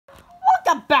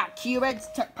Welcome back, humans,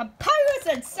 to Papyrus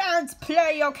and Sans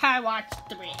Play Yokai Watch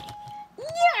 3.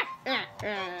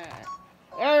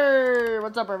 Hey,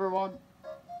 what's up, everyone?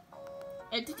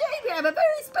 And today we have a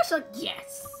very special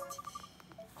guest.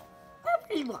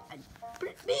 Everyone,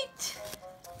 meet.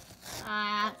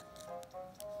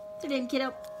 What's your name,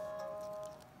 kiddo?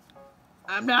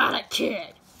 I'm not a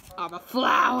kid. I'm a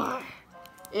flower.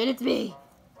 And it's me,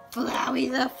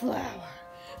 Flowey the Flower.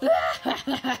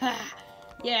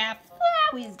 Yeah,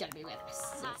 Flowey's gonna be with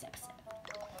us in this episode.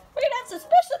 We're gonna have some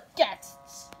special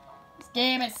guests. This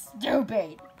game is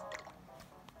stupid.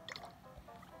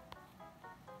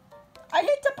 I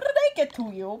hate to break it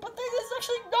to you, but this is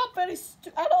actually not very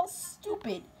at all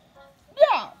stupid.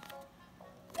 Yeah.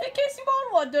 In case you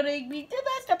are wondering, we did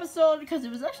last episode because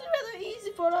it was actually rather easy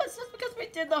for us, just because we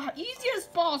did the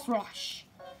easiest boss rush.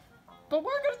 But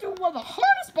we're gonna do one of the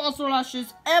hardest boss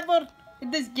rushes ever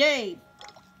in this game.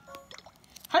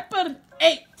 Hyper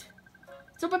 8.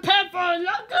 So prepare for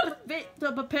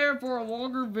a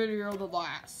longer video than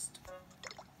last.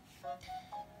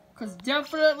 Cause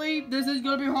definitely this is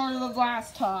gonna be harder than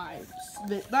last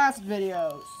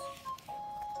videos.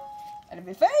 And if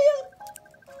we fail,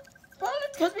 well,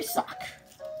 it's cause we suck.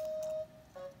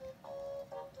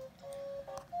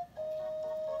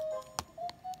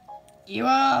 You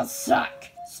all suck,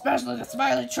 especially the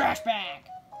smiley trash bag.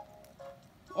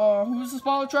 Who's the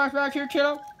smaller trash bag here,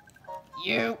 kiddo?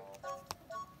 You.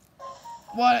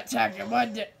 One attack,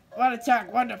 one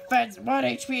defense, 1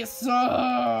 HP is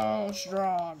so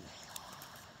strong.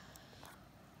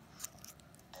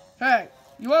 Hey,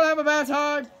 you wanna have a bad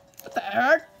time? What the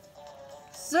heck?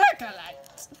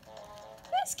 Circulite.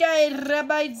 This guy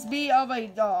reminds me of a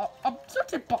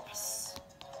certain boss.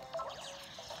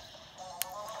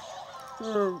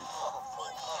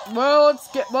 Well,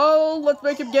 let's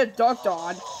make him get dunked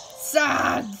on.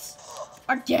 Sans!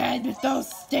 Again with those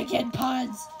stinking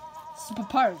puns. This is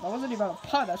Papyrus. That wasn't even a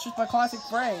pun. That's just my classic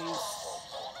phrase.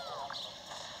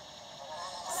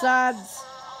 Sans.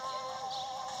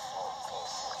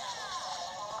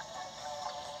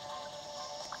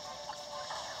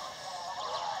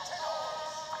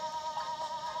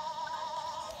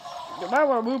 You might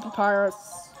want to move, Papyrus.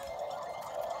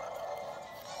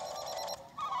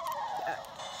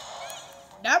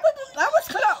 That was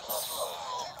close.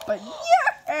 But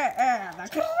yeah, the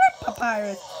correct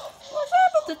Papyrus was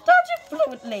able to dodge it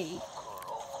fluently.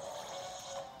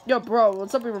 Yo, bro,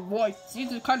 what's up with your voice? It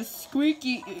seems kind of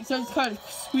squeaky. It sounds kind of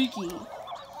squeaky.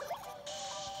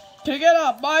 Can I get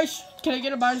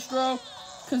a maestro?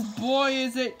 Cause boy,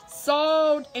 is it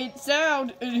sound in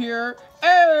here.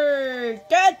 Hey,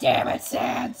 god damn it,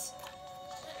 Sans.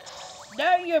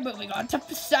 Now you're moving on to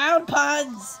sound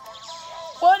puns.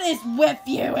 What is with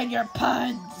you and your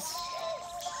puns?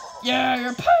 Yeah,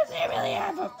 your puns ain't really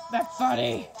that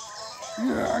funny.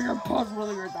 Yeah, your puns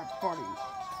really aren't that funny.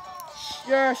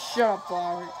 Yeah, shut up,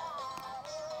 Barry.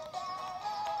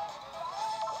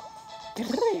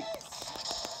 Great.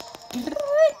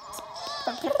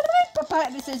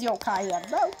 This is yokai,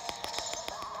 no?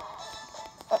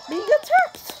 Being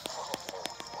attacked.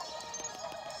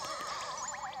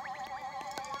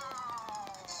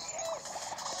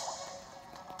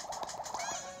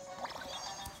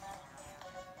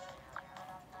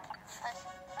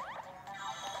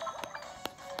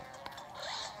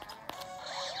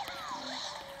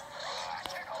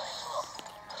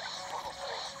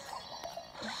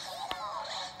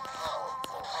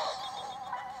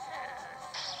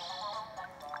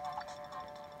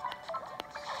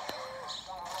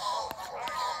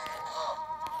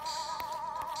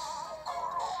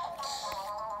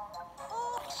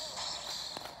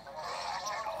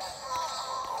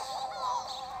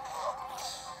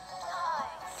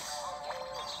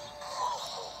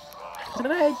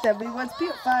 Right, everyone's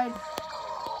purified.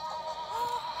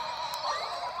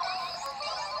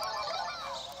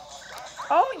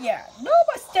 Oh yeah, no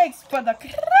mistakes for the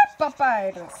crap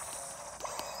Papyrus.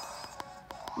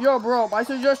 Yo, bro, my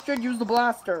suggestion: use the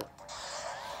blaster.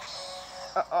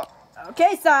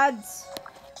 Okay, Sans.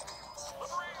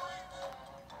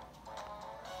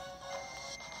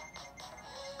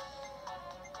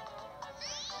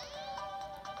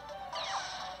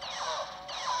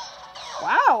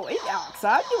 Wow, Alex,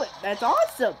 I knew it. That's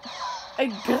awesome.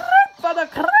 And great for the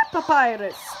crap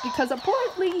Papyrus, because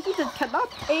apparently he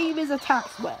cannot aim his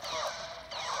attacks well.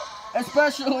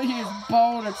 Especially his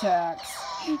bone attacks.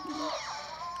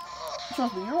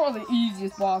 Trust me, you're one of the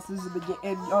easiest bosses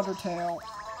in Undertale.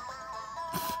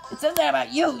 It says that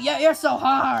about you. Yeah, you're so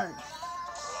hard.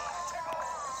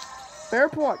 Fair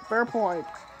point, fair point.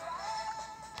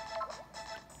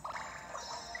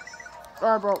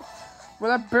 Alright, bro.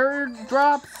 Where that barrier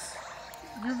drops,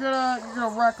 you're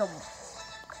gonna wreck them.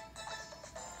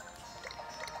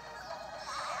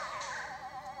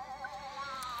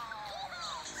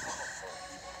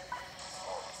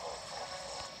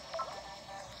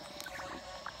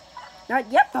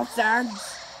 Not yet, though,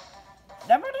 Sans.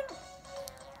 Never did.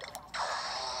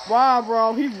 Wow,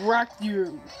 bro, he wrecked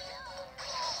you.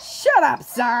 Shut up,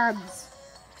 Sans.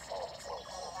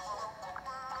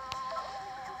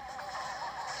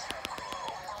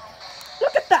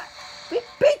 Look at that. We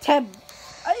beat him.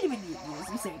 I didn't even use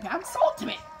the same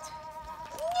ultimate.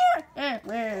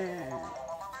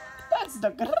 That's the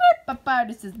grip of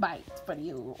Papyrus's bite for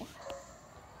you.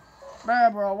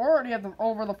 Man, bro, we're already at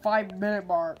over the 5-minute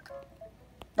mark.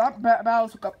 That battle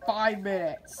took up 5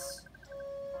 minutes.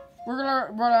 We're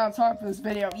gonna run out of time for this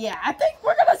video. Yeah, I think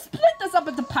we're gonna split this up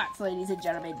into parts, ladies and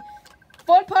gentlemen.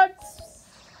 4 parts?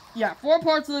 Yeah, 4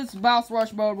 parts of this mouse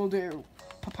rush mode will do.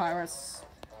 Papyrus.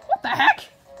 What the heck?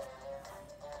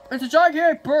 It's a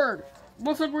gigantic bird.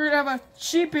 Looks like we're gonna have a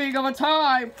cheaping of a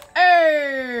time.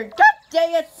 Hey! God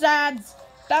dang it, Sans!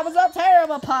 That was a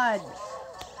terrible pun.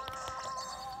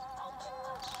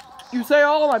 You say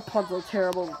all my puns are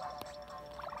terrible.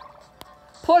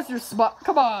 Plus,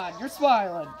 come on, you're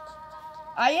smiling.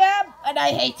 I am, and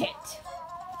I hate it.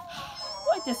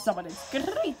 Why does someone as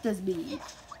great as me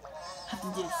have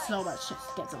to do so much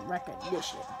just to get some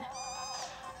recognition?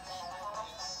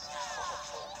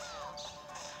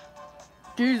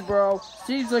 Jeez, bro.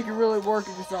 Seems like you're really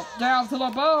working yourself down to the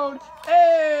bone.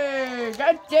 Hey!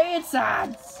 God dang it,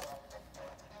 Sans!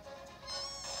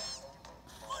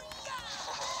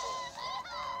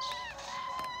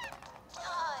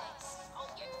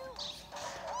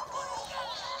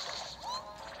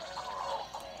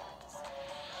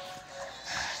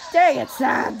 Dang it,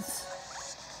 Sans!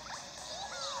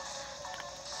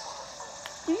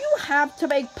 Do you have to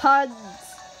make puns?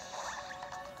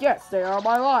 Yes, they are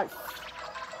my life.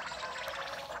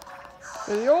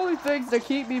 They're the only things that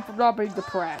keep me from not being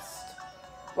depressed.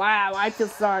 Wow, I feel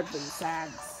sorry for you,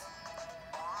 Sans.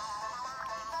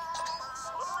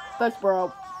 Thanks,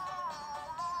 bro.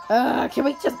 Can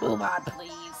we just move on,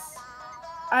 please?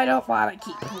 I don't want to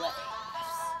keep playing this.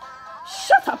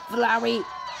 Shut up, Flowey!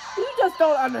 You just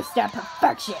don't understand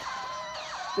perfection.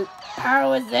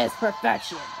 How is this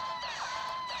perfection?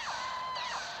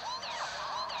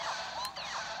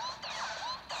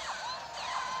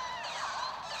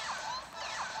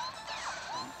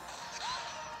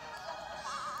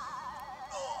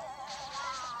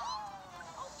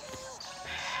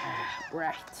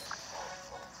 Right.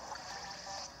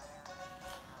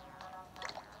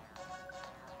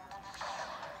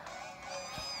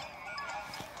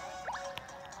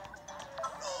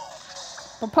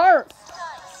 Papyrus,